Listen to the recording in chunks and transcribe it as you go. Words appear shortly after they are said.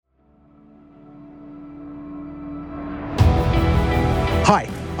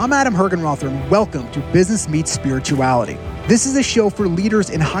I'm Adam Hergenrother, and welcome to Business Meets Spirituality. This is a show for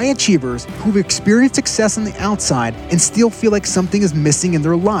leaders and high achievers who've experienced success on the outside and still feel like something is missing in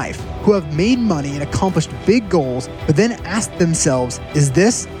their life, who have made money and accomplished big goals, but then ask themselves, is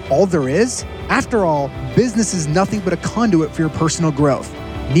this all there is? After all, business is nothing but a conduit for your personal growth.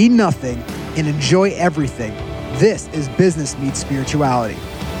 Need nothing and enjoy everything. This is Business Meets Spirituality.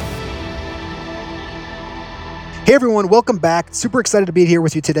 Hey everyone, welcome back. Super excited to be here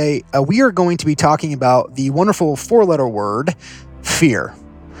with you today. We are going to be talking about the wonderful four-letter word, fear.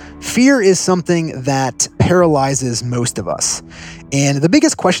 Fear is something that paralyzes most of us. And the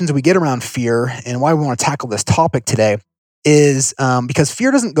biggest questions we get around fear and why we want to tackle this topic today is because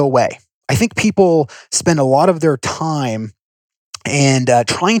fear doesn't go away. I think people spend a lot of their time and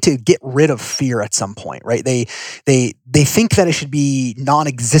trying to get rid of fear at some point, right? They think that it should be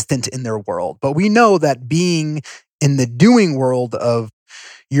non-existent in their world, but we know that being in the doing world of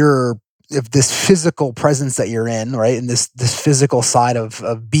this physical presence that you're in, right, and this physical side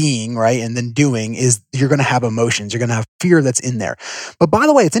of being, right, and then doing is you're going to have emotions, you're going to have fear that's in there. But by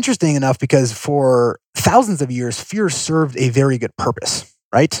the way, it's interesting enough because for thousands of years, fear served a very good purpose.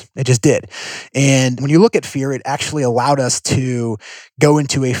 Right? It just did. And when you look at fear, it actually allowed us to go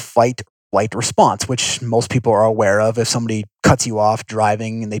into a fight-flight response, which most people are aware of. If somebody cuts you off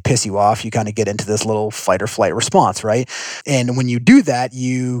driving and they piss you off, you kind of get into this little fight or flight response, right? And when you do that,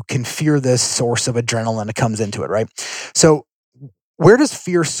 you can fear this source of adrenaline that comes into it, right? So where does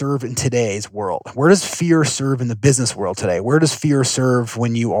fear serve in today's world? Where does fear serve in the business world today? Where does fear serve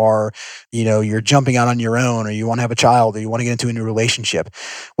when you are, you're jumping out on your own, or you want to have a child, or you want to get into a new relationship?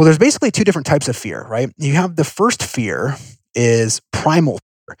 Well, there's basically two different types of fear, right? You have the first fear is primal fear.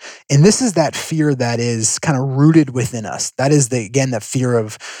 And this is that fear that is kind of rooted within us. That is that fear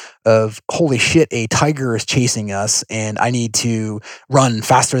of holy shit, a tiger is chasing us and I need to run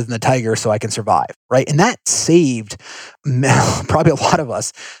faster than the tiger so I can survive, right? And that saved probably a lot of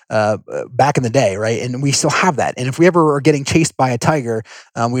us back in the day, right? And we still have that. And if we ever are getting chased by a tiger,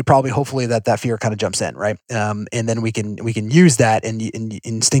 we'd probably hopefully that fear kind of jumps in, right? And then we can use that and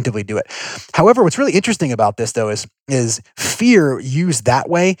instinctively do it. However, what's really interesting about this though is fear used that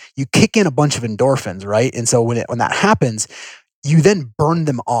way, you kick in a bunch of endorphins, right? And so when that happens, you then burn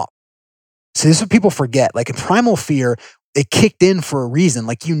them off. So this is what people forget. Like in primal fear, it kicked in for a reason.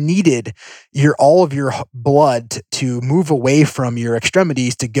 Like you needed all of your blood to move away from your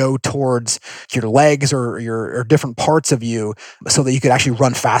extremities to go towards your legs or different parts of you, so that you could actually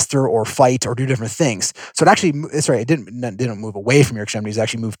run faster or fight or do different things. So it didn't move away from your extremities. It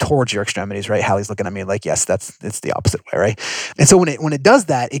actually moved towards your extremities, right? Hallie's looking at me like, yes, it's the opposite way, right? And so when it does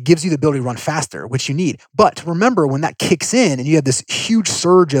that, it gives you the ability to run faster, which you need. But remember, when that kicks in and you have this huge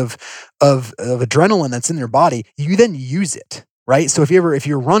surge of adrenaline that's in your body, you then use it, right? So if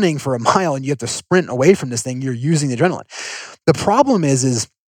you're running for a mile and you have to sprint away from this thing, you're using the adrenaline. The problem is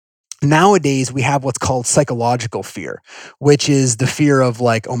nowadays we have what's called psychological fear, which is the fear of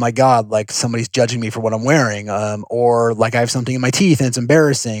like, oh my God, like somebody's judging me for what I'm wearing, or like I have something in my teeth and it's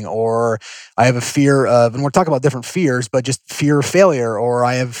embarrassing, or I have a fear of, and we're talking about different fears, but just fear of failure, or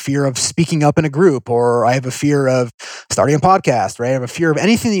I have fear of speaking up in a group, or I have a fear of starting a podcast, right? I have a fear of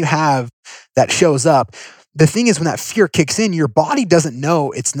anything that you have that shows up. The thing is, when that fear kicks in, your body doesn't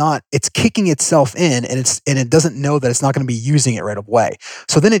know it's kicking itself in, and it doesn't know that it's not going to be using it right away.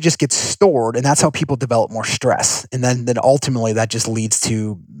 So then it just gets stored, and that's how people develop more stress. And then ultimately that just leads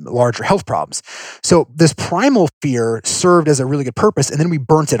to larger health problems. So this primal fear served as a really good purpose, and then we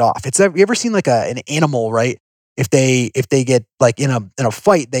burnt it off. You ever seen like an animal, right? If they get like in a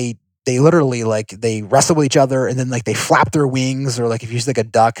fight, they literally like they wrestle with each other and then like they flap their wings, or like if you use like a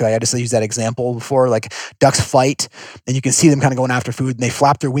duck, I just used that example before, like ducks fight and you can see them kind of going after food and they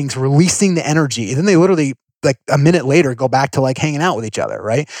flap their wings, releasing the energy. And then they literally like a minute later go back to like hanging out with each other,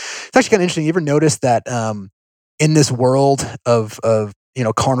 right? It's actually kind of interesting. You ever notice that in this world of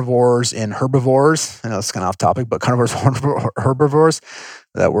carnivores and herbivores, I know it's kind of off topic, but carnivores, herbivores,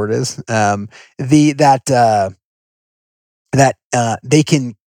 that word is, they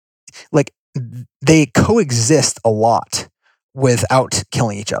can, like, they coexist a lot without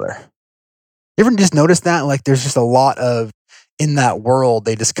killing each other. You ever just notice that? Like, there's just a lot of, in that world,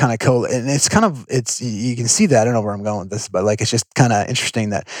 they just kind of and you can see that. I don't know where I'm going with this, but like, it's just kind of interesting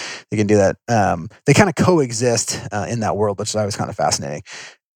that they can do that. They kind of coexist in that world, which is always kind of fascinating.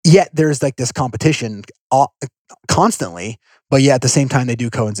 Yet there's like this competition constantly, but yet at the same time they do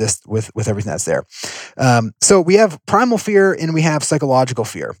coexist with everything that's there. So we have primal fear and we have psychological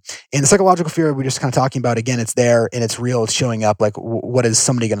fear. And the psychological fear we're just kind of talking about, again, it's there and it's real. It's showing up. Like, what is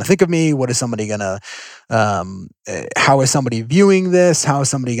somebody going to think of me? What is somebody going to? How is somebody viewing this? How is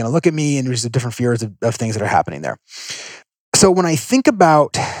somebody going to look at me? And there's the different fears of things that are happening there. So when I think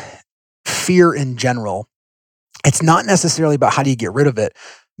about fear in general, it's not necessarily about how do you get rid of it,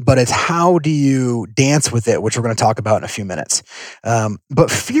 but it's how do you dance with it, which we're going to talk about in a few minutes.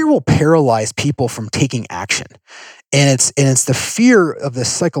 But fear will paralyze people from taking action. And it's the fear of the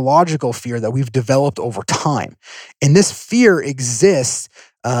psychological fear that we've developed over time. And this fear exists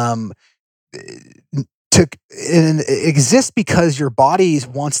it exists because your body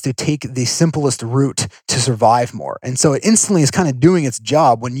wants to take the simplest route to survive more. And so it instantly is kind of doing its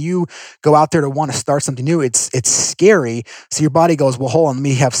job. When you go out there to want to start something new, it's scary. So your body goes, well, hold on, let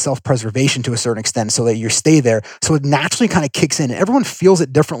me have self-preservation to a certain extent so that you stay there. So it naturally kind of kicks in. Everyone feels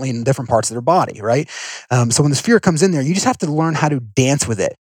it differently in different parts of their body, right? So when this fear comes in there, you just have to learn how to dance with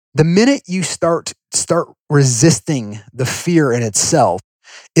it. The minute you start resisting the fear in itself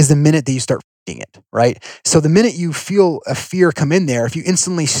is the minute that you start it, right? So the minute you feel a fear come in there, if you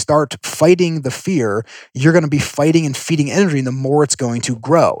instantly start fighting the fear, you're going to be fighting and feeding energy, and the more it's going to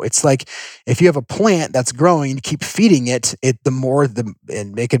grow. It's like if you have a plant that's growing and you keep feeding it, and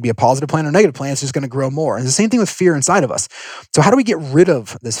it could be a positive plant or a negative plant, it's just going to grow more. And the same thing with fear inside of us. So how do we get rid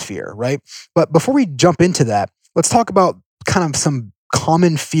of this fear, right? But before we jump into that, let's talk about kind of some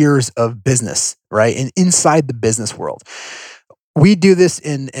common fears of business, right? And inside the business world. We do this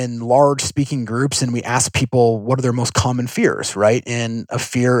in large speaking groups, and we ask people what are their most common fears, right? And a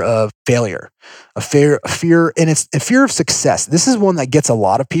fear of failure, a fear, and it's a fear of success. This is one that gets a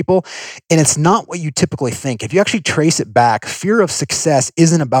lot of people, and it's not what you typically think. If you actually trace it back, fear of success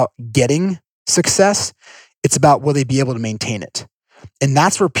isn't about getting success. It's about will they be able to maintain it? And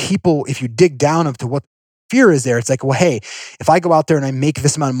that's where people, if you dig down into what fear is there, it's like, well, hey, if I go out there and I make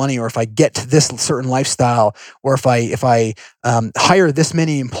this amount of money, or if I get to this certain lifestyle, or if I hire this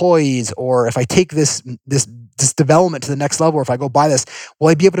many employees, or if I take this development to the next level, or if I go buy this, will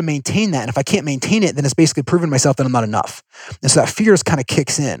I be able to maintain that? And if I can't maintain it, then it's basically proven to myself that I'm not enough. And so that fear kind of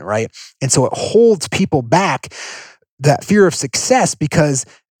kicks in, right? And so it holds people back, that fear of success,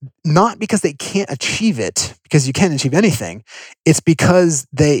 not because they can't achieve it, because you can't achieve anything. It's because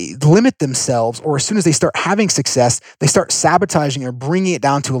they limit themselves, or as soon as they start having success, they start sabotaging or bringing it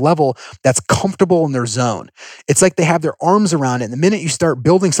down to a level that's comfortable in their zone. It's like they have their arms around it. And the minute you start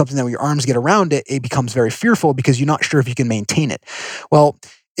building something that your arms get around it, it becomes very fearful because you're not sure if you can maintain it. Well,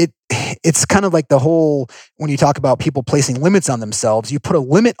 it's kind of like the whole, when you talk about people placing limits on themselves, you put a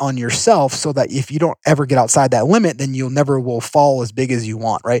limit on yourself so that if you don't ever get outside that limit, then you'll never will fall as big as you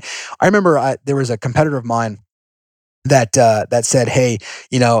want, right? I remember there was a competitor of mine that said, hey,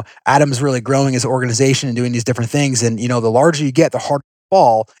 Adam's really growing his organization and doing these different things. And, the larger you get, the harder you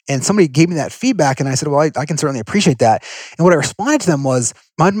fall. And somebody gave me that feedback, and I said, well, I can certainly appreciate that. And what I responded to them was,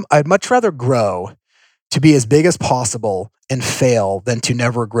 I'd much rather grow to be as big as possible and fail than to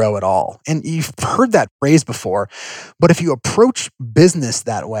never grow at all. And you've heard that phrase before, but if you approach business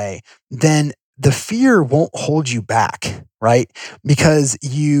that way, then the fear won't hold you back, right? Because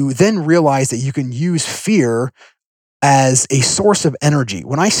you then realize that you can use fear as a source of energy.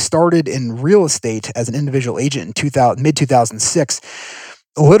 When I started in real estate as an individual agent in mid 2006,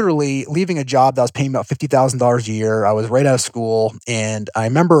 literally leaving a job that was paying about $50,000 a year. I was right out of school. And I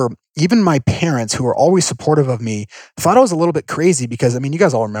remember even my parents, who were always supportive of me, thought I was a little bit crazy because, you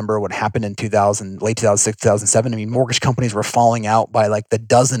guys all remember what happened in late 2006, 2007. Mortgage companies were falling out by like the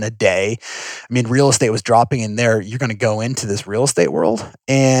dozen a day. Real estate was dropping in there. You're going to go into this real estate world.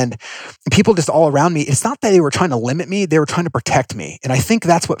 And people just all around me, it's not that they were trying to limit me, they were trying to protect me. And I think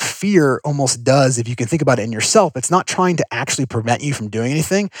that's what fear almost does. If you can think about it in yourself, it's not trying to actually prevent you from doing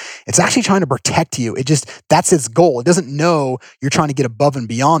anything. It's actually trying to protect you. That's its goal. It doesn't know you're trying to get above and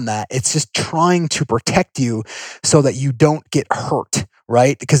beyond that. It's just trying to protect you so that you don't get hurt,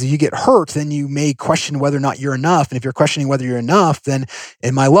 right? Because if you get hurt, then you may question whether or not you're enough. And if you're questioning whether you're enough, then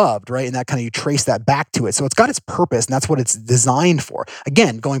am I loved, right? And that kind of, you trace that back to it. So it's got its purpose, and that's what it's designed for.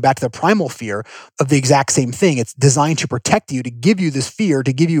 Again, going back to the primal fear of the exact same thing. It's designed to protect you, to give you this fear,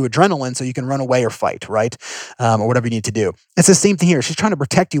 to give you adrenaline so you can run away or fight, right? Or whatever you need to do. It's the same thing here. She's trying to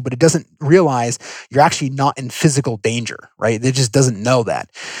protect you, but it doesn't realize you're actually not in physical danger, right? It just doesn't know that.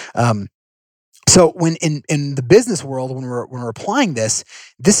 So when in the business world, when we're applying this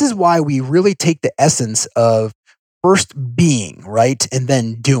is why we really take the essence of first being, right? And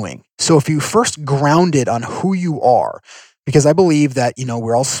then doing. So if you first ground it on who you are, because I believe that,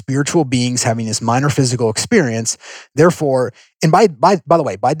 we're all spiritual beings having this minor physical experience. Therefore, and by the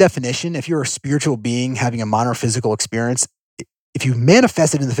way, by definition, if you're a spiritual being having a minor physical experience, if you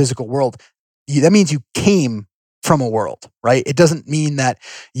manifested in the physical world, that means you came from a world, right? It doesn't mean that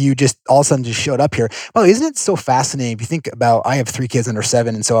you just all of a sudden just showed up here. Well, isn't it so fascinating? If you think about, I have 3 kids under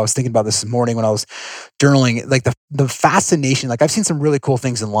 7, and so I was thinking about this morning when I was journaling, like the fascination. Like, I've seen some really cool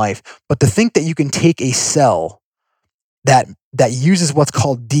things in life, but to think that you can take a cell that uses what's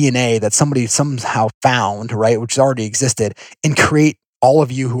called DNA that somebody somehow found, right, which already existed, and create all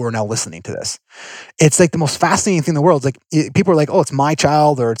of you who are now listening to this. It's like the most fascinating thing in the world. It's like, people are like, oh, it's my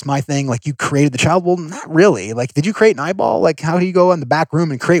child or it's my thing. Like, you created the child. Well, not really. Like, did you create an eyeball? Like, how do you go in the back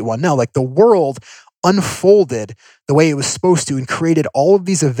room and create one? No, like, the world unfolded the way it was supposed to and created all of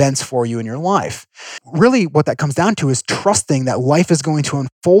these events for you in your life. Really, what that comes down to is trusting that life is going to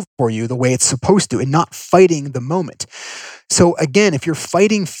unfold for you the way it's supposed to and not fighting the moment. So again, if you're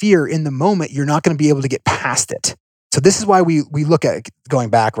fighting fear in the moment, you're not going to be able to get past it. So this is why we look at going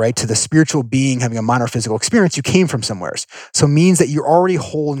back, right, to the spiritual being having a minor physical experience. You came from somewhere. So it means that you're already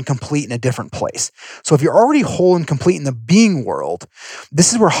whole and complete in a different place. So if you're already whole and complete in the being world,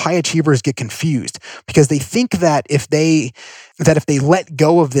 this is where high achievers get confused, because they think that if they let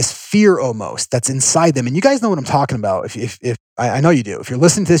go of this fear almost that's inside them, and you guys know what I'm talking about. If I know you do. If you're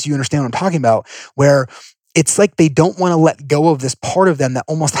listening to this, you understand what I'm talking about, where it's like they don't want to let go of this part of them that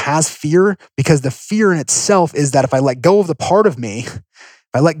almost has fear, because the fear in itself is that if I let go of the part of me, if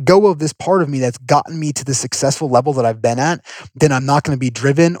I let go of this part of me that's gotten me to the successful level that I've been at, then I'm not going to be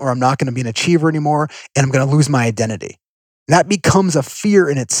driven, or I'm not going to be an achiever anymore, and I'm going to lose my identity. That becomes a fear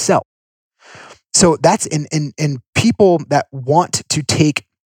in itself. So that's in people that want to take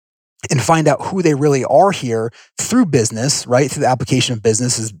and find out who they really are here through business, right? Through the application of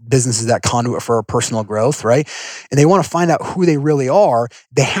business is that conduit for personal growth, right? And they want to find out who they really are.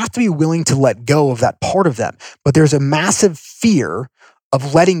 They have to be willing to let go of that part of them. But there's a massive fear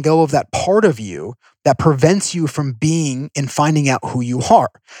of letting go of that part of you that prevents you from being and finding out who you are.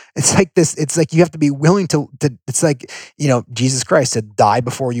 It's like this, it's like you have to be willing to it's like, Jesus Christ said, die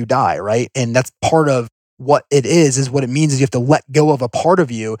before you die, right? And that's part of what it is what it means is you have to let go of a part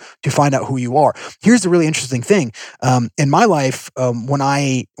of you to find out who you are. Here's the really interesting thing. In my life, when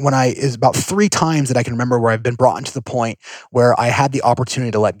I is about 3 times that I can remember where I've been brought into the point where I had the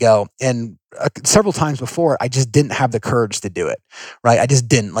opportunity to let go. And several times before, I just didn't have the courage to do it, right? I just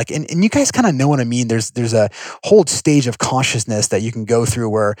didn't. Like, and you guys kind of know what I mean. There's a whole stage of consciousness that you can go through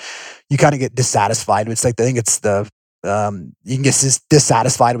where you kind of get dissatisfied. It's like, I think it's you can get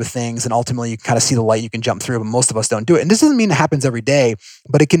dissatisfied with things, and ultimately you can kind of see the light you can jump through, but most of us don't do it. And this doesn't mean it happens every day,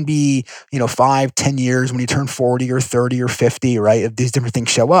 but it can be, 5-10 years when you turn 40 or 30 or 50, right? If these different things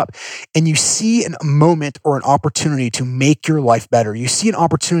show up and you see a moment or an opportunity to make your life better, you see an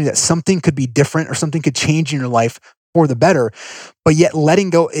opportunity that something could be different or something could change in your life for the better, but yet letting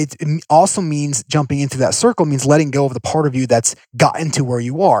go, it also means jumping into that circle, means letting go of the part of you that's gotten to where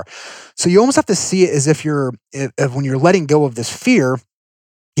you are. So you almost have to see it as if when you're letting go of this fear,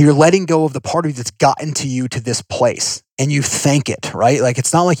 you're letting go of the part of you that's gotten to you to this place, and you thank it, right? Like,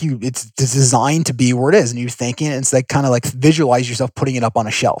 it's not like it's designed to be where it is, and you thanking it. And it's like kind of like visualize yourself putting it up on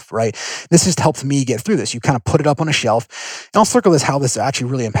a shelf, right? This just helps me get through this. You kind of put it up on a shelf, and I'll circle this, how this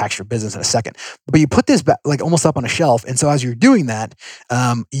actually really impacts your business in a second. But you put this like almost up on a shelf. And so as you're doing that,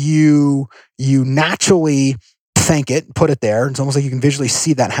 you naturally thank it, put it there. It's almost like you can visually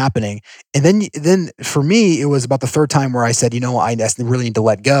see that happening. And then for me, it was about the 3rd time where I said, I just really need to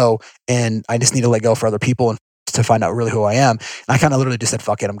let go, and I just need to let go for other people and to find out really who I am. And I kind of literally just said,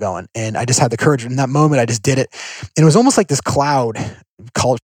 fuck it, I'm going. And I just had the courage. In that moment, I just did it. And it was almost like this cloud,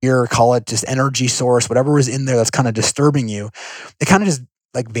 call it fear, call it just energy source, whatever was in there that's kind of disturbing you. It kind of just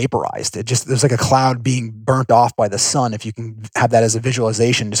like vaporized. There's like a cloud being burnt off by the sun, if you can have that as a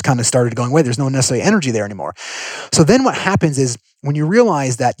visualization, just kind of started going away. There's no necessarily energy there anymore. So then what happens is when you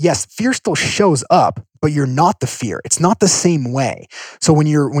realize that, yes, fear still shows up, but you're not the fear. It's not the same way. So when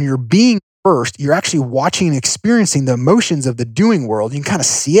you're being first, you're actually watching and experiencing the emotions of the doing world. You can kind of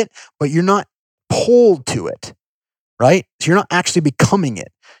see it, but you're not pulled to it, right? So you're not actually becoming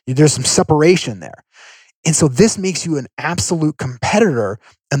it. There's some separation there. And so this makes you an absolute competitor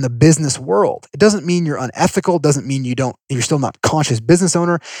in the business world. It doesn't mean you're unethical. It doesn't mean you're still not a conscious business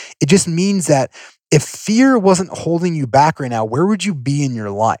owner. It just means that if fear wasn't holding you back right now, where would you be in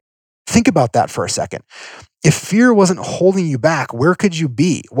your life? Think about that for a second. If fear wasn't holding you back, where could you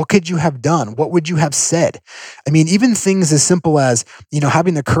be? What could you have done? What would you have said? I mean, even things as simple as,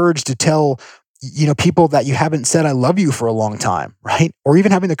 having the courage to tell people that you haven't said I love you for a long time, right? Or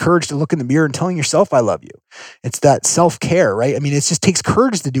even having the courage to look in the mirror and telling yourself I love you. It's that self-care, right? I mean, it just takes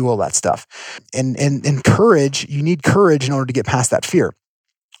courage to do all that stuff. And courage, you need courage in order to get past that fear.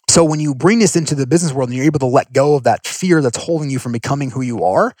 So when you bring this into the business world and you're able to let go of that fear that's holding you from becoming who you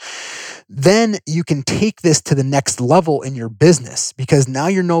are, then you can take this to the next level in your business, because now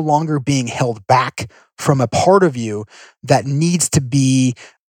you're no longer being held back from a part of you that needs to be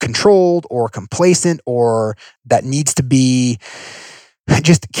controlled or complacent, or that needs to be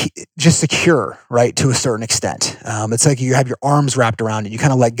just secure, right? To a certain extent. It's like you have your arms wrapped around it. You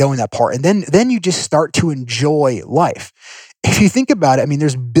kind of let go in that part. And then you just start to enjoy life. If you think about it, I mean,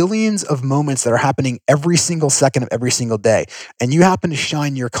 there's billions of moments that are happening every single second of every single day. And you happen to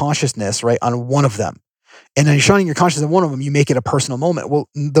shine your consciousness, right, on one of them. And then you're shining your consciousness on one of them, you make it a personal moment. Well,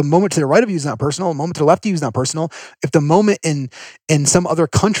 the moment to the right of you is not personal. The moment to the left of you is not personal. If the moment in some other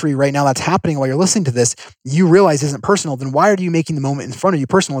country right now that's happening while you're listening to this, you realize isn't personal, then why are you making the moment in front of you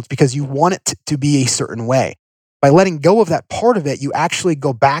personal? It's because you want it to be a certain way. By letting go of that part of it, you actually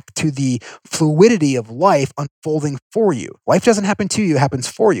go back to the fluidity of life unfolding for you. Life doesn't happen to you, it happens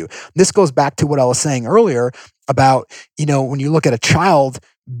for you. This goes back to what I was saying earlier about, when you look at a child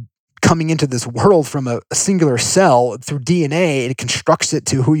coming into this world from a singular cell through DNA, it constructs it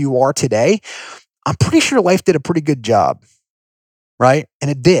to who you are today. I'm pretty sure life did a pretty good job, right? And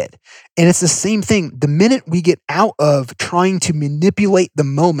it did. And it's the same thing. The minute we get out of trying to manipulate the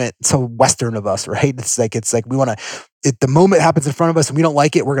moment, so Western of us, right? It's like we want to, if the moment happens in front of us and we don't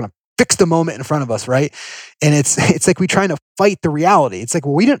like it, we're going to fix the moment in front of us, right? And it's like we trying to fight the reality. It's like,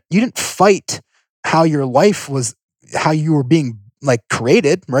 well, you didn't fight how your life was, how you were being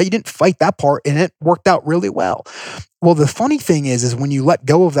created, right? You didn't fight that part, and it worked out really well. Well, the funny thing is when you let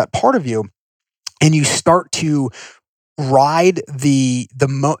go of that part of you and you start to ride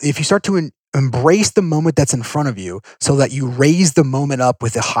if you start to embrace the moment that's in front of you, so that you raise the moment up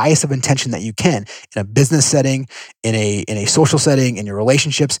with the highest of intention that you can in a business setting, in a social setting, in your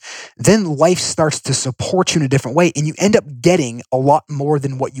relationships, then life starts to support you in a different way, and you end up getting a lot more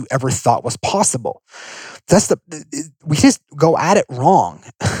than what you ever thought was possible. We just go at it wrong,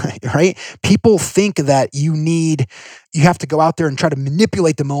 right? People think that you have to go out there and try to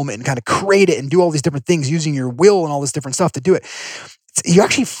manipulate the moment and kind of create it and do all these different things using your will and all this different stuff to do it. You're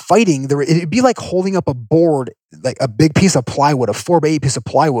actually fighting it'd be like holding up a board, like a big piece of plywood, a 4x8 piece of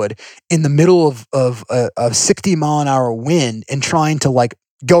plywood in the middle of a 60-mile-an-hour wind and trying to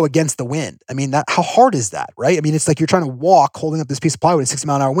go against the wind. I mean, how hard is that, right? I mean, it's like you're trying to walk holding up this piece of plywood in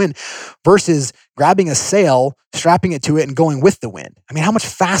 60-mile-an-hour wind versus grabbing a sail, strapping it to it, and going with the wind. I mean, how much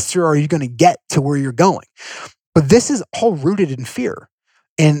faster are you going to get to where you're going? But this is all rooted in fear.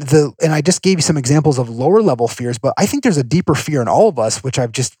 And I just gave you some examples of lower level fears, but I think there's a deeper fear in all of us, which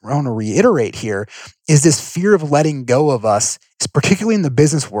I've just want to reiterate here, is this fear of letting go of us, particularly in the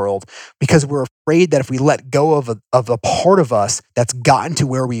business world, because we're afraid that if we let go of a part of us that's gotten to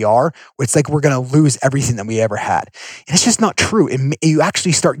where we are, it's like we're going to lose everything that we ever had. And it's just not true. You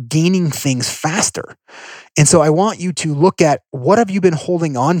actually start gaining things faster. And so I want you to look at, what have you been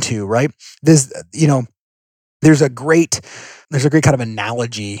holding on to, right? There's a great kind of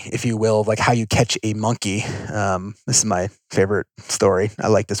analogy, if you will, of like how you catch a monkey. This is my favorite story. I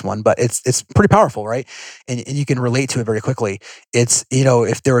like this one, but it's pretty powerful, right? And you can relate to it very quickly. It's,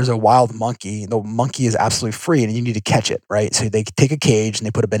 if there is a wild monkey, the monkey is absolutely free and you need to catch it, right? So they take a cage and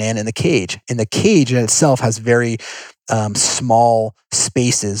they put a banana in the cage. And the cage in itself has very small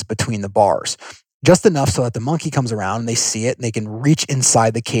spaces between the bars, just enough so that the monkey comes around and they see it and they can reach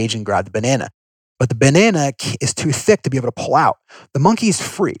inside the cage and grab the banana. But the banana is too thick to be able to pull out. The monkey is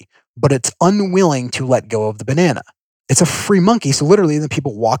free, but it's unwilling to let go of the banana. It's a free monkey, so literally the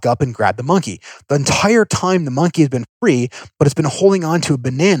people walk up and grab the monkey. The entire time the monkey has been free, but it's been holding on to a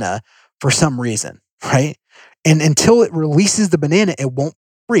banana for some reason, right? And until it releases the banana, it won't be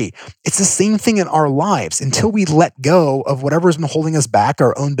free. It's the same thing in our lives. Until we let go of whatever's been holding us back,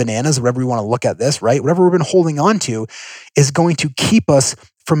 our own bananas, whatever we want to look at this, right? Whatever we've been holding on to is going to keep us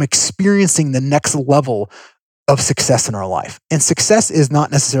from experiencing the next level of success in our life. And success is not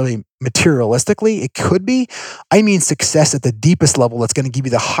necessarily materialistically, it could be. I mean success at the deepest level that's going to give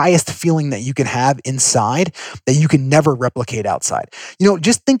you the highest feeling that you can have inside that you can never replicate outside.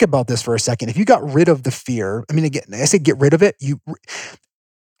 Just think about this for a second. If you got rid of the fear, I mean, again, I say get rid of it.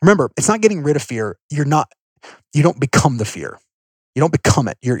 Remember, it's not getting rid of fear. You don't become the fear. You don't become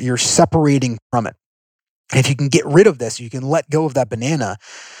it. You're separating from it. And if you can get rid of this, you can let go of that banana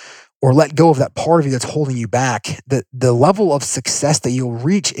or let go of that part of you that's holding you back, the level of success that you'll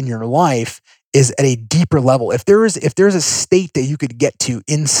reach in your life is at a deeper level. If there's a state that you could get to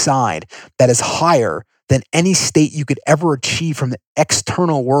inside that is higher than any state you could ever achieve from the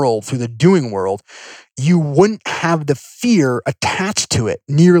external world through the doing world, you wouldn't have the fear attached to it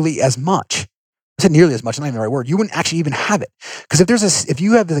nearly as much. I said nearly as much, not even the right word. You wouldn't actually even have it. Because if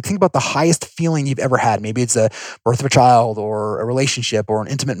you have to think about the highest feeling you've ever had, maybe it's a birth of a child or a relationship or an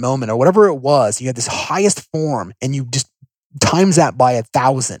intimate moment or whatever it was, you had this highest form and you just times that by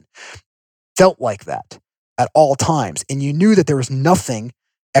 1,000, felt like that at all times. And you knew that there was nothing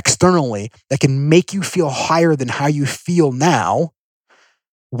externally that can make you feel higher than how you feel now.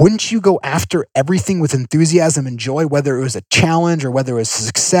 Wouldn't you go after everything with enthusiasm and joy, whether it was a challenge or whether it was a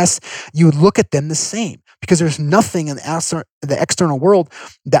success? You would look at them the same because there's nothing in the external world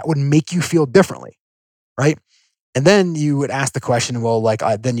that would make you feel differently, right? And then you would ask the question, well,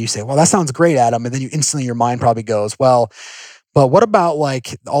 then you say, well, that sounds great, Adam. And then you instantly, your mind probably goes, well, but what about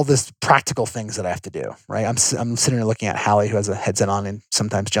like all this practical things that I have to do, right? I'm sitting there looking at Hallie, who has a headset on and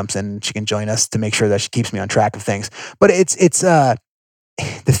sometimes jumps in and she can join us to make sure that she keeps me on track of things. But it's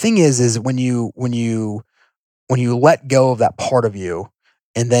the thing is when you let go of that part of you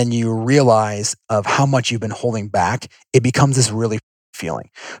and then you realize of how much you've been holding back, it becomes this really feeling.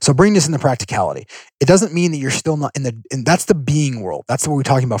 So bring this into practicality. It doesn't mean that you're still not and that's the being world. That's what we're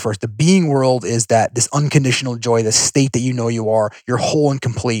talking about first. The being world is that this unconditional joy, the state that you know you are, you're whole and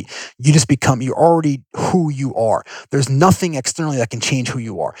complete. You're already who you are. There's nothing externally that can change who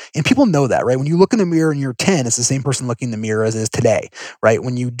you are. And people know that, right? When you look in the mirror and you're 10, it's the same person looking in the mirror as it is today, right?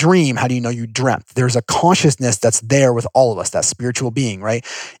 When you dream, how do you know you dreamt? There's a consciousness that's there with all of us, that spiritual being, right?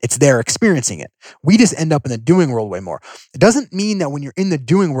 It's there experiencing it. We just end up in the doing world way more. It doesn't mean that when you're in the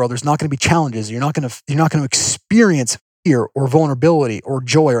doing world, there's not going to be challenges. You're not going to experience fear or vulnerability or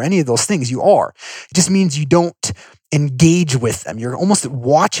joy or any of those things. You are. It just means you don't engage with them. You're almost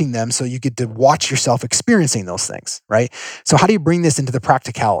watching them, so you get to watch yourself experiencing those things, right? So how do you bring this into the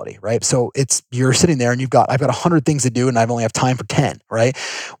practicality, right? So you're sitting there and I've got 100 things to do and I only have time for 10, right?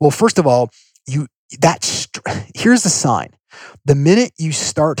 Well, first of all, here's the sign. The minute you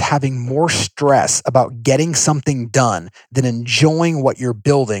start having more stress about getting something done than enjoying what you're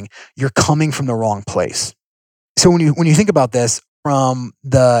building, you're coming from the wrong place. So when you think about this from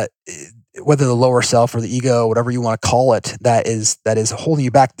whether the lower self or the ego, whatever you want to call it, that is holding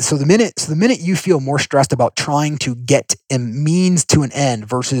you back. So the minute you feel more stressed about trying to get a means to an end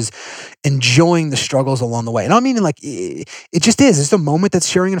versus enjoying the struggles along the way. And I mean, like it just is. It's a moment that's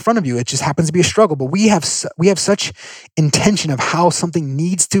sharing in front of you. It just happens to be a struggle, but we have such intention of how something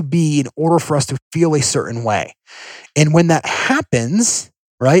needs to be in order for us to feel a certain way. And when that happens,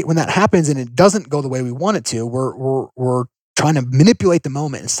 right? When that happens and it doesn't go the way we want it to, we're trying to manipulate the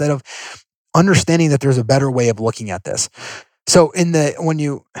moment instead of understanding that there's a better way of looking at this. So when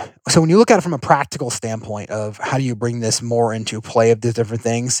you look at it from a practical standpoint of how do you bring this more into play of the different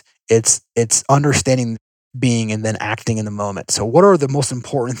things, it's understanding being and then acting in the moment. So what are the most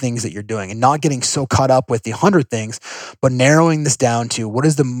important things that you're doing and not getting so caught up with the 100 things, but narrowing this down to what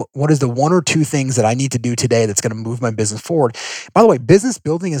is the 1 or 2 things that I need to do today that's going to move my business forward. By the way, business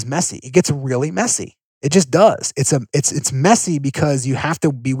building is messy. It gets really messy. It just does. It's messy because you have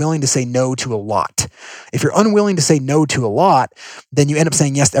to be willing to say no to a lot. If you're unwilling to say no to a lot, then you end up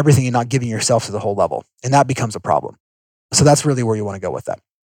saying yes to everything and not giving yourself to the whole level. And that becomes a problem. So that's really where you want to go with that.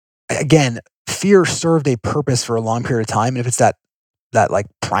 Again, fear served a purpose for a long period of time. And if it's that like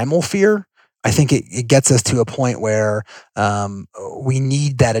primal fear, I think it gets us to a point where we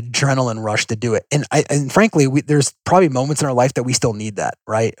need that adrenaline rush to do it. And frankly, there's probably moments in our life that we still need that,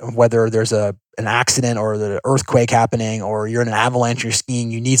 right? Whether there's an accident or the earthquake happening or you're in an avalanche, you're skiing,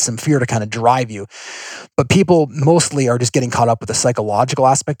 you need some fear to kind of drive you. But people mostly are just getting caught up with the psychological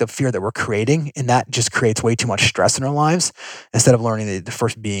aspect of fear that we're creating. And that just creates way too much stress in our lives instead of learning the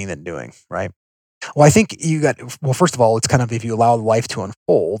first being then doing, right? Well, I think first of all, it's kind of if you allow life to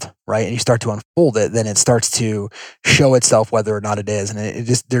unfold, right, and you start to unfold it, then it starts to show itself whether or not it is. And it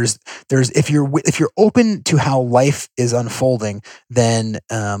just, there's if you're open to how life is unfolding, then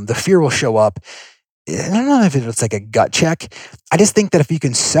the fear will show up. I don't know if it's like a gut check. I just think that if you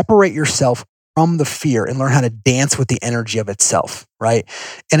can separate yourself from the fear and learn how to dance with the energy of itself, right?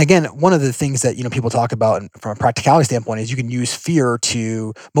 And again, one of the things that people talk about from a practicality standpoint is you can use fear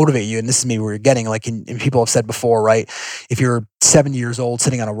to motivate you. And this is maybe where you're getting, like, and people have said before, right? If you're 70 years old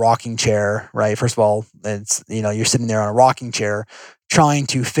sitting on a rocking chair, right? First of all, it's you're sitting there on a rocking chair trying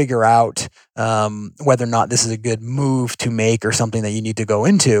to figure out whether or not this is a good move to make or something that you need to go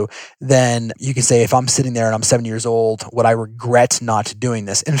into, then you can say, if I'm sitting there and I'm 7 years old, would I regret not doing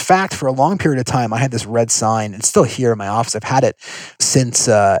this? In fact, for a long period of time, I had this red sign. It's still here in my office. I've had it since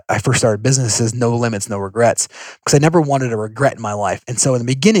I first started business. It says no limits, no regrets, because I never wanted a regret in my life. And so in the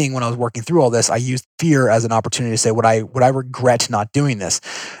beginning, when I was working through all this, I used fear as an opportunity to say, would I regret not doing this?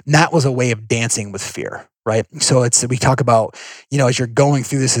 And that was a way of dancing with fear. Right. So we talk about, as you're going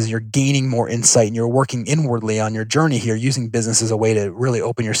through this, as you're gaining more insight and you're working inwardly on your journey here, using business as a way to really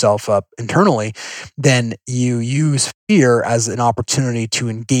open yourself up internally, then you use fear as an opportunity to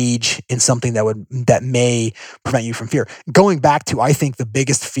engage in something that may prevent you from fear. Going back to, I think the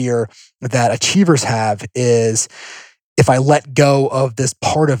biggest fear that achievers have is, if I let go of this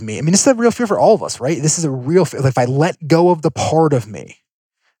part of me. I mean, this is a real fear for all of us, right? This is a real fear. If I let go of the part of me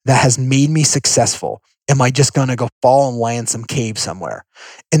that has made me successful, am I just going to go fall and land in some cave somewhere?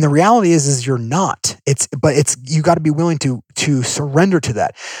 And the reality is you're not. You got to be willing to surrender to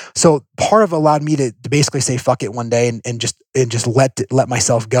that. So part of allowed me to basically say fuck it one day and just let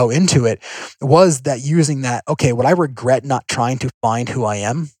myself go into it was that using that. Okay, would I regret not trying to find who I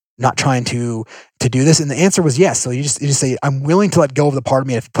am? Not trying to do this? And the answer was yes. So you just say, I'm willing to let go of the part of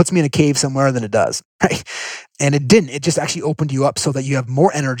me. If it puts me in a cave somewhere, then it does. Right? And it didn't. It just actually opened you up so that you have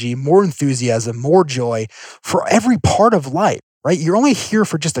more energy, more enthusiasm, more joy for every part of life. Right? You're only here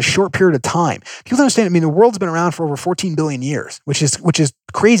for just a short period of time. People don't understand. I mean, the world's been around for over 14 billion years, which is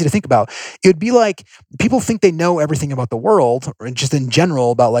crazy to think about. It would be like people think they know everything about the world, or just in general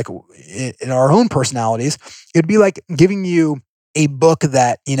about like in our own personalities. It'd be like giving you a book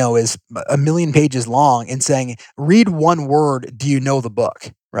that, is 1 million pages long and saying, read one word, do you know the book?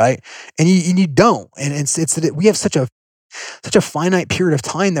 Right? And you don't. And it's that we have such a finite period of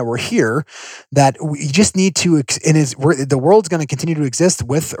time that we're here that we just need to, the world's going to continue to exist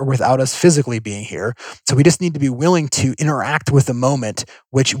with or without us physically being here. So we just need to be willing to interact with the moment,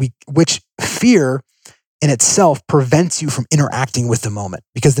 which fear in itself prevents you from interacting with the moment.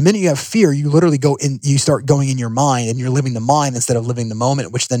 Because the minute you have fear, you literally you start going in your mind and you're living the mind instead of living the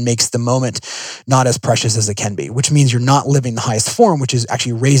moment, which then makes the moment not as precious as it can be, which means you're not living the highest form, which is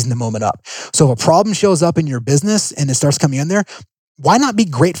actually raising the moment up. So if a problem shows up in your business and it starts coming in there, why not be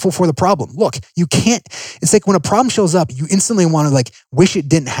grateful for the problem? Look, you can't, it's like when a problem shows up, you instantly want to wish it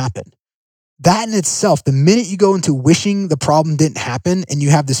didn't happen. That in itself, the minute you go into wishing the problem didn't happen and you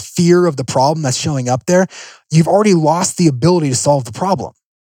have this fear of the problem that's showing up there, you've already lost the ability to solve the problem.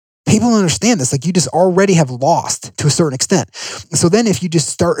 People don't understand this. You just already have lost to a certain extent. So then if you just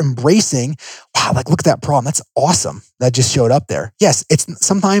start embracing, wow, look at that problem. That's awesome. That just showed up there. Yes,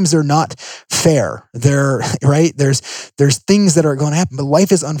 sometimes they're not fair. They're right. There's things that are going to happen, but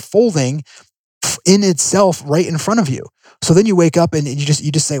life is unfolding in itself right in front of you. So then you wake up and you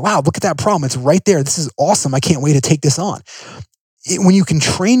just say, wow, look at that problem. It's right there. This is awesome. I can't wait to take this on. When you can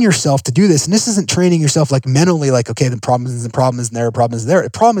train yourself to do this, and this isn't training yourself mentally, okay, the problem isn't there, the problem is there. The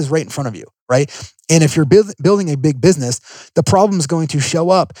problem is right in front of you, right? And if you're building a big business, the problem is going to show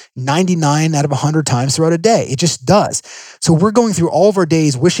up 99 out of 100 times throughout a day. It just does. So we're going through all of our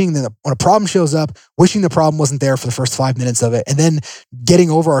days wishing that when a problem shows up, wishing the problem wasn't there for the first 5 minutes of it, and then getting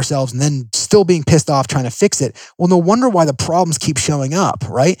over ourselves and then still being pissed off trying to fix it. Well, no wonder why the problems keep showing up,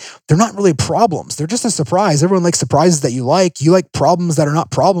 right? They're not really problems. They're just a surprise. Everyone likes surprises that you like. You like problems that are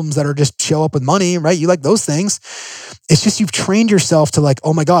not problems that are just show up with money, right? You like those things. It's just you've trained yourself to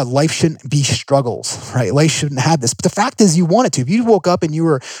oh my God, life shouldn't be struggles, right? Life shouldn't have this. But the fact is you want it to. If you woke up and you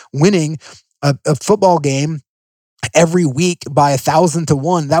were winning a football game every week by 1,000 to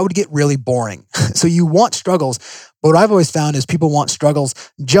 1, that would get really boring. So you want struggles. But what I've always found is people want struggles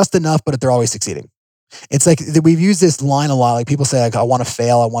just enough, but they're always succeeding. It's we've used this line a lot. People say I want to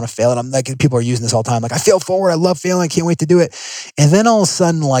fail. And I'm people are using this all the time. I fail forward. I love failing. I can't wait to do it. And then all of a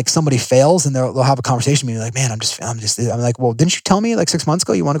sudden, somebody fails and they'll have a conversation with me man, I'm like, well, didn't you tell me 6 months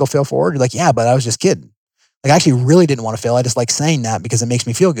ago you want to go fail forward? You're like, yeah, but I was just kidding. I actually really didn't want to fail. I just like saying that because it makes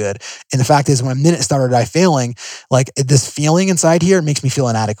me feel good. And the fact is when a minute started I failing, this feeling inside here makes me feel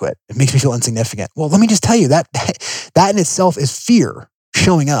inadequate. It makes me feel insignificant. Well, let me just tell you that in itself is fear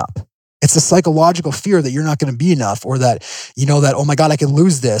showing up. It's a psychological fear that you're not going to be enough, or that, that, oh my God, I could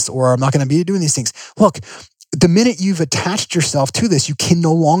lose this, or I'm not going to be doing these things. Look, the minute you've attached yourself to this, you can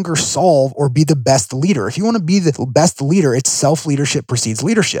no longer solve or be the best leader. If you want to be the best leader, it's self-leadership precedes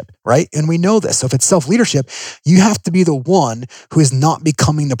leadership, right? And we know this. So if it's self-leadership, you have to be the one who is not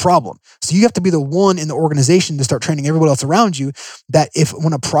becoming the problem. So you have to be the one in the organization to start training everybody else around you that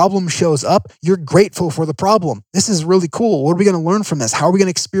when a problem shows up, you're grateful for the problem. This is really cool. What are we going to learn from this? How are we going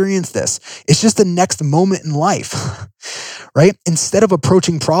to experience this? It's just the next moment in life, right? Instead of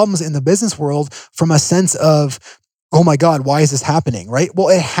approaching problems in the business world from a sense of, oh my God, why is this happening, right? Well,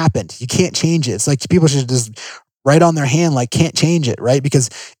 it happened. You can't change it. It's like people should just write on their hand, like, can't change it, right? Because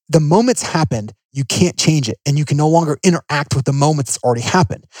the moment's happened, you can't change it. And you can no longer interact with the moment that's already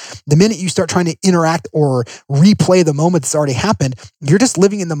happened. The minute you start trying to interact or replay the moment that's already happened, you're just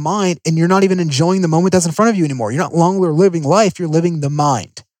living in the mind and you're not even enjoying the moment that's in front of you anymore. You're not longer living life, you're living the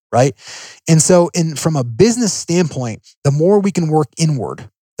mind, right? And so from a business standpoint, the more we can work inward,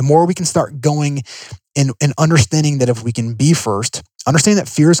 the more we can start going and understanding that if we can be first, understanding that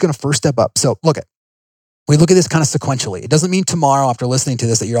fear is going to first step up. So we look at this kind of sequentially. It doesn't mean tomorrow after listening to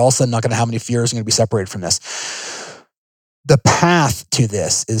this that you're all of a sudden not going to have any fears and going to be separated from this. The path to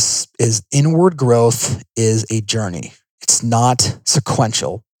this is inward growth is a journey. It's not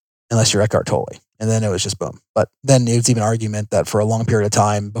sequential unless you're Eckhart Tolle. And then it was just boom. But then it was even an argument that for a long period of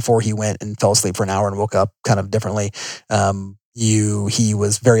time before he went and fell asleep for an hour and woke up kind of differently, he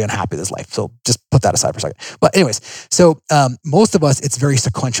was very unhappy with his life. So just put that aside for a second. But anyways, so most of us, it's very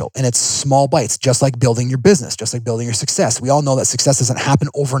sequential and it's small bites, just like building your business, just like building your success. We all know that success doesn't happen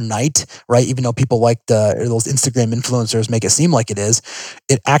overnight, right? Even though people like those Instagram influencers make it seem like it is,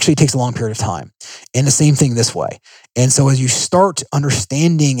 it actually takes a long period of time. And the same thing this way. And so as you start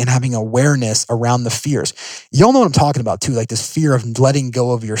understanding and having awareness around the fears, you all know what I'm talking about too, like this fear of letting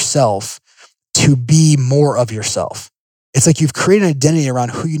go of yourself to be more of yourself. It's like you've created an identity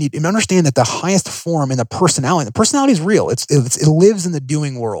around who you need. And understand that the highest form in the personality is real. It lives in the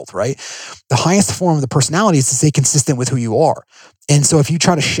doing world, right? The highest form of the personality is to stay consistent with who you are. And so if you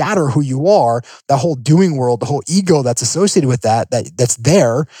try to shatter who you are, that whole doing world, the whole ego that's associated with that's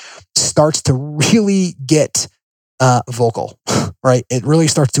there starts to really get vocal, right? It really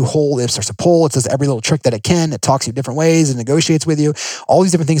starts to hold, it starts to pull, it does every little trick that it can, it talks to you different ways, it negotiates with you, all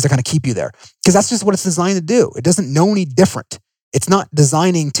these different things that kind of keep you there. Because that's just what it's designed to do. It doesn't know any different. It's not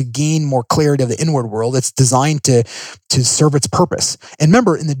designing to gain more clarity of the inward world. It's designed to serve its purpose. And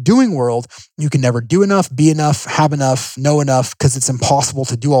remember, in the doing world, you can never do enough, be enough, have enough, know enough, because it's impossible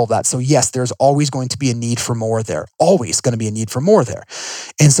to do all of that. So yes, there's always going to be a need for more there. Always going to be a need for more there.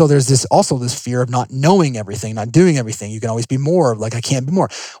 And so there's also this fear of not knowing everything, not doing everything. You can always be more, like I can't be more.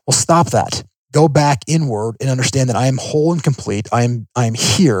 Well, stop that. Go back inward and understand that I am whole and complete. I am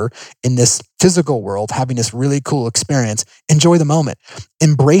here in this physical world, having this really cool experience. Enjoy the moment.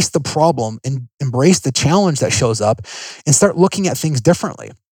 Embrace the problem and embrace the challenge that shows up and start looking at things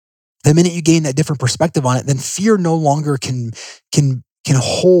differently. The minute you gain that different perspective on it, then fear no longer can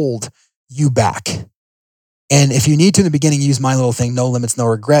hold you back. And if you need to in the beginning, use my little thing, no limits, no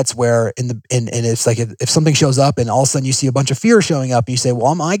regrets, where and it's like if something shows up and all of a sudden you see a bunch of fear showing up, you say, well,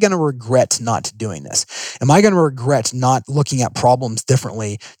 am I going to regret not doing this? Am I going to regret not looking at problems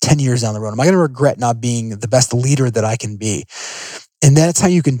differently 10 years down the road? Am I going to regret not being the best leader that I can be? And that's how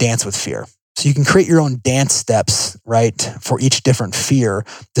you can dance with fear. So you can create your own dance steps, right, for each different fear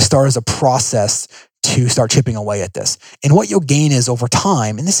to start as a process to start chipping away at this. And what you'll gain is over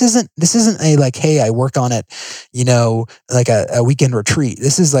time, and this isn't a like, hey, I work on it, like a weekend retreat.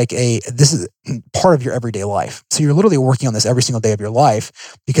 This is part of your everyday life. So you're literally working on this every single day of your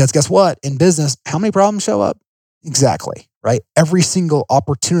life, because guess what? In business, how many problems show up? Exactly, right? Every single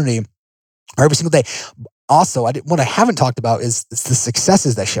opportunity or every single day. Also, what I haven't talked about is the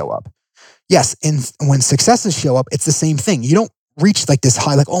successes that show up. Yes, and when successes show up, it's the same thing. You don't reach like this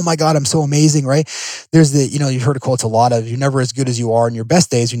high, like, oh my God, I'm so amazing, right? There's you've heard quotes a lot of, you're never as good as you are in your best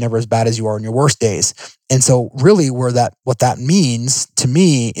days, you're never as bad as you are in your worst days. And so really what that means to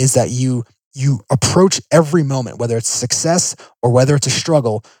me is that you approach every moment, whether it's success or whether it's a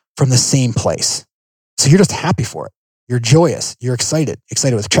struggle, from the same place. So you're just happy for it. You're joyous. You're excited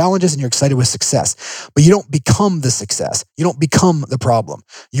with challenges, and you're excited with success. But you don't become the success. You don't become the problem.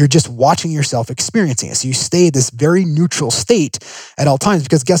 You're just watching yourself experiencing it. So you stay this very neutral state at all times,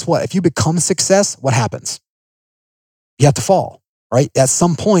 because guess what? If you become success, what happens? You have to fall, right? At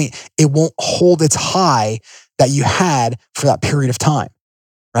some point, it won't hold its high that you had for that period of time,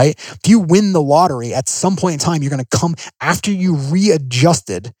 right? If you win the lottery, at some point in time, you're going to come after you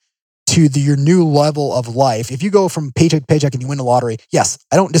readjusted to your new level of life. If you go from paycheck to paycheck and you win the lottery, yes,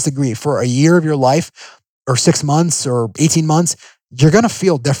 I don't disagree. For a year of your life or 6 months or 18 months, you're going to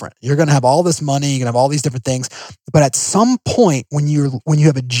feel different. You're going to have all this money, you're going to have all these different things. But at some point when you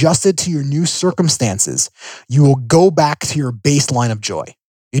have adjusted to your new circumstances, you will go back to your baseline of joy.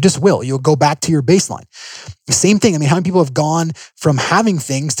 You just will. You'll go back to your baseline. The same thing. I mean, how many people have gone from having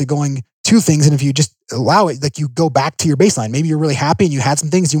things to going to things? And if you just allow it, like you go back to your baseline. Maybe you're really happy and you had some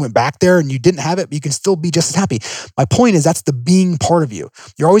things, you went back there and you didn't have it, but you can still be just as happy. My point is that's the being part of you.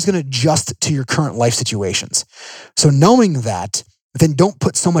 You're always going to adjust to your current life situations. So knowing that, then don't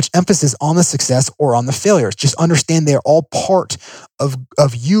put so much emphasis on the success or on the failures. Just understand they're all part of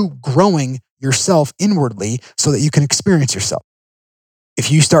you growing yourself inwardly so that you can experience yourself. If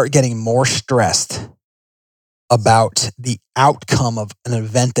you start getting more stressed about the outcome of an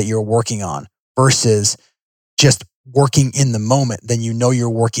event that you're working on versus just working in the moment, then you know you're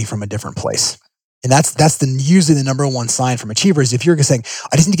working from a different place. And that's usually the number one sign from achievers. If you're just saying,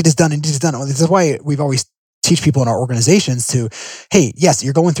 I just need to get this done and get this done. Well, this is why we've always teach people in our organizations to, hey, yes,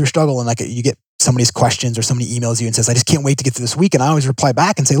 you're going through struggle and like you get somebody's questions or somebody emails you and says, I just can't wait to get to this week. And I always reply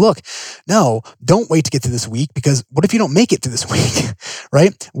back and say, look, no, don't wait to get to this week, because what if you don't make it to this week,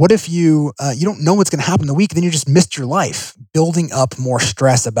 right? What if you don't know what's going to happen in the week? Then you just missed your life, building up more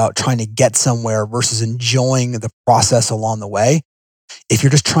stress about trying to get somewhere versus enjoying the process along the way. If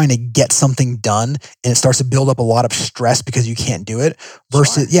you're just trying to get something done and it starts to build up a lot of stress because you can't do it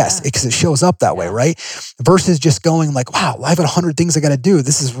versus, because it shows up that way, right? Versus just going like, wow, I've got 100 things I got to do.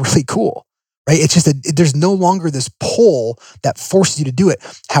 This is really cool, right? It's just there's no longer this pull that forces you to do it.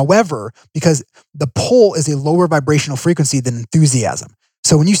 However, because the pull is a lower vibrational frequency than enthusiasm.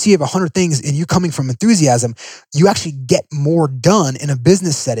 So when you see 100 things and you coming from enthusiasm, you actually get more done in a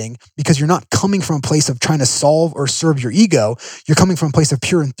business setting because you're not coming from a place of trying to solve or serve your ego. You're coming from a place of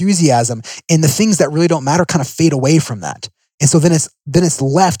pure enthusiasm, and the things that really don't matter kind of fade away from that. And so then it's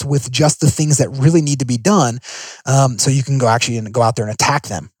left with just the things that really need to be done. So you can go out there and attack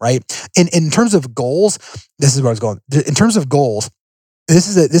them, right? And in terms of goals, this is where I was going. In terms of goals, this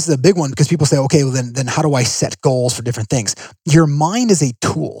is a big one because people say, okay, well then how do I set goals for different things? Your mind is a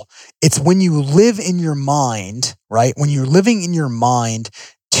tool. It's when you live in your mind, right? When you're living in your mind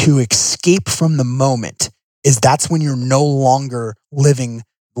to escape from the moment, that's when you're no longer living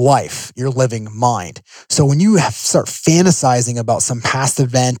life, you're living mind. So when you start fantasizing about some past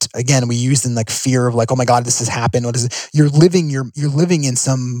event, again, we used in like fear of like, oh my God, this has happened. What is it? You're living in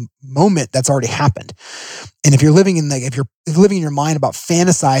some moment that's already happened. And if you're living in your mind about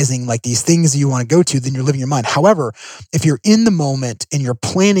fantasizing like these things that you want to go to, then you're living your mind. However, if you're in the moment and you're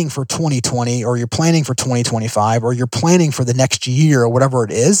planning for 2020 or you're planning for 2025 or you're planning for the next year or whatever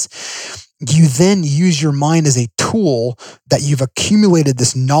it is, you then use your mind as a tool that you've accumulated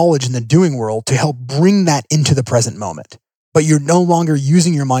this knowledge in the doing world to help bring that into the present moment. But you're no longer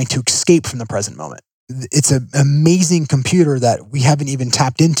using your mind to escape from the present moment. It's an amazing computer that we haven't even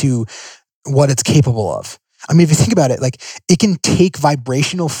tapped into what it's capable of. I mean, if you think about it, like it can take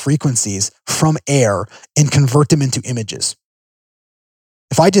vibrational frequencies from air and convert them into images.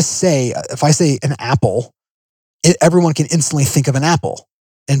 If I say an apple, everyone can instantly think of an apple.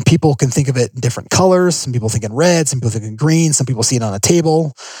 And people can think of it in different colors. Some people think in red, some people think in green, some people see it on a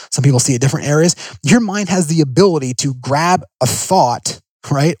table, some people see it in different areas. Your mind has the ability to grab a thought,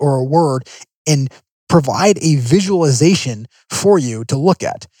 right, or a word and provide a visualization for you to look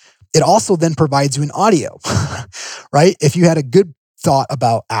at. It also then provides you an audio, right? If you had a good thought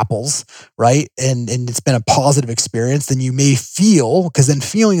about apples, right, and it's been a positive experience, then you may feel, because then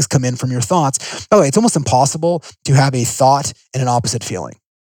feelings come in from your thoughts. By the way, it's almost impossible to have a thought and an opposite feeling.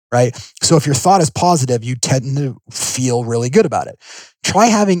 Right? So if your thought is positive, you tend to feel really good about it. Try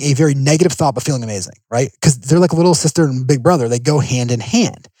having a very negative thought, but feeling amazing, right? Because they're like a little sister and big brother. They go hand in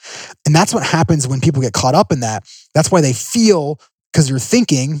hand. And that's what happens when people get caught up in that. That's why they feel, because you're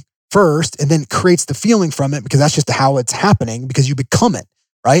thinking first and then creates the feeling from it, because that's just how it's happening, because you become it,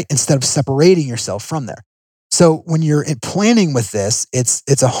 right? Instead of separating yourself from there. So when you're planning with this, it's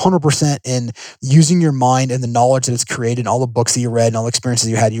 100% in using your mind and the knowledge that it's created, all the books that you read and all the experiences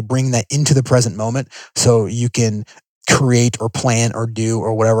you had, you bring that into the present moment so you can create or plan or do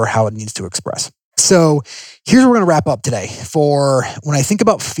or whatever, how it needs to express. So here's where we're going to wrap up today. For when I think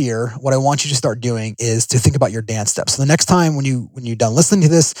about fear, what I want you to start doing is to think about your dance steps. So the next time when you're done listening to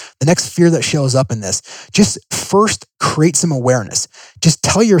this, the next fear that shows up in this, just first create some awareness. Just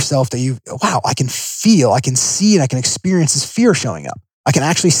tell yourself that I can feel, I can see, and I can experience this fear showing up. I can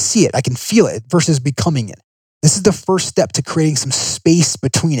actually see it. I can feel it versus becoming it. This is the first step to creating some space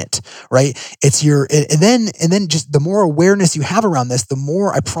between it, right? And then just the more awareness you have around this, the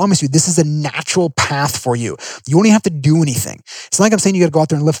more, I promise you, this is a natural path for you. You don't even have to do anything. It's not like I'm saying you got to go out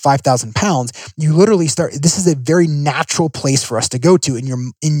there and lift 5,000 pounds. You literally this is a very natural place for us to go to,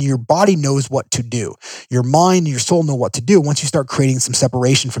 and your body knows what to do. Your mind and your soul know what to do once you start creating some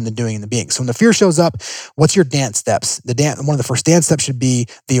separation from the doing and the being. So when the fear shows up, what's your dance steps? One of the first dance steps should be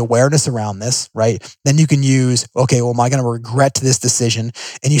the awareness around this, right? Then you can use, okay, well, am I going to regret this decision?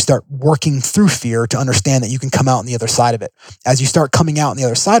 And you start working through fear to understand that you can come out on the other side of it. As you start coming out on the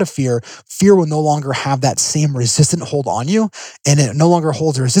other side of fear, fear will no longer have that same resistant hold on you, and it no longer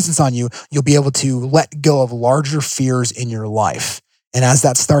holds a resistance on you. You'll be able to let go of larger fears in your life. And as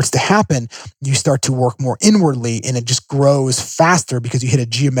that starts to happen, you start to work more inwardly, and it just grows faster because you hit a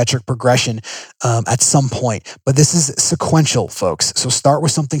geometric progression at some point. But this is sequential, folks. So start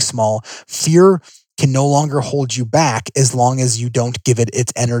with something small. Fear can no longer hold you back as long as you don't give it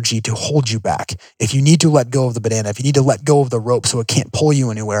its energy to hold you back. If you need to let go of the banana, if you need to let go of the rope so it can't pull you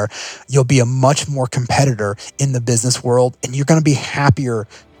anywhere, you'll be a much more competitor in the business world, and you're going to be happier,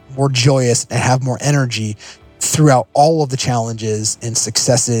 more joyous, and have more energy throughout all of the challenges and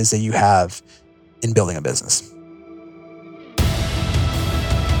successes that you have in building a business.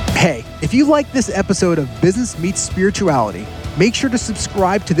 Hey, if you like this episode of Business Meets Spirituality, make sure to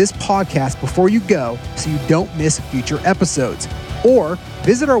subscribe to this podcast before you go so you don't miss future episodes. Or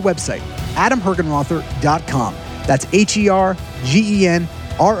visit our website, adamhergenrother.com. That's HERGENROTHER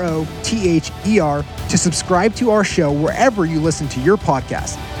to subscribe to our show wherever you listen to your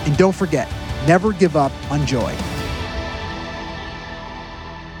podcast. And don't forget, never give up on joy.